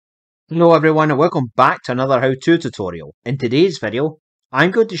Hello everyone and welcome back to another how-to tutorial. In today's video,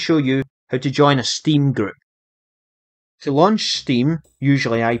 I'm going to show you how to join a Steam group. To launch Steam,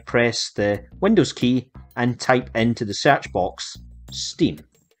 usually I press the Windows key and type into the search box Steam.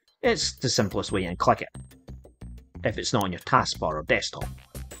 It's the simplest way and click it, if it's not on your taskbar or desktop.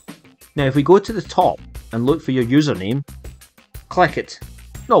 Now if we go to the top and look for your username, click it.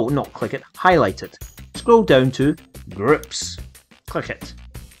 No, not click it, highlight it. Scroll down to Groups. Click it.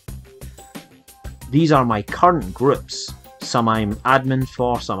 These are my current groups. Some I'm admin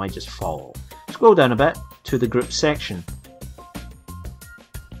for, some I just follow. Scroll down a bit to the group section.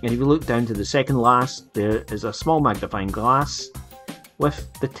 And if you look down to the second last, there is a small magnifying glass with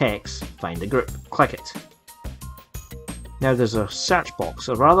the text, find a group. Click it. Now there's a search box,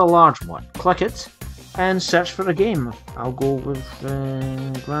 a rather large one. Click it and search for a game. I'll go with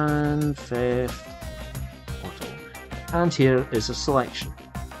Grand Theft Auto. And here is a selection.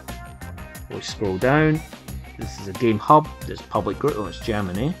 We scroll down. This is a game hub. There's public group. Oh, it's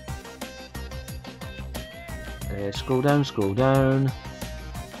Germany. Scroll down, scroll down.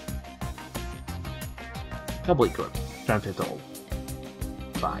 Public group. Grand Theft Auto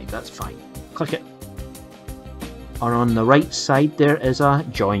 5. That's fine. Click it. And on the right side there is a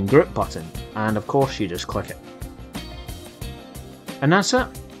join group button. And of course you just click it. And that's it.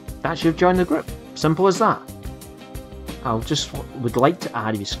 That's your join the group. Simple as that. Would like to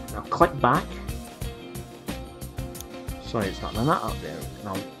add, I'll click back. Sorry, it's not done that up there. And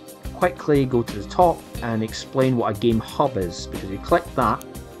I'll quickly go to the top and explain what a game hub is, because if you click that,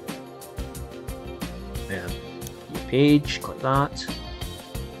 your page, click that,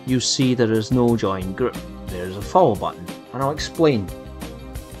 you see there is no join group. There's a follow button, and I'll explain.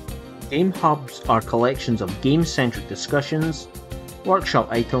 Game hubs are collections of game-centric discussions, workshop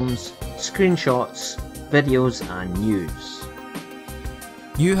items, screenshots, videos and news.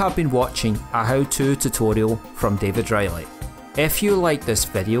 You have been watching a how-to tutorial from David Riley. If you like this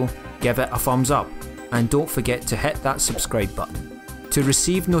video, give it a thumbs up and don't forget to hit that subscribe button. To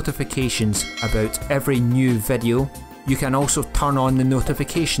receive notifications about every new video, you can also turn on the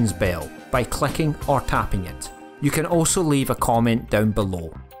notifications bell by clicking or tapping it. You can also leave a comment down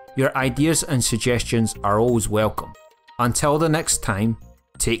below. Your ideas and suggestions are always welcome. Until the next time,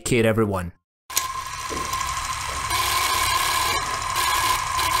 take care everyone.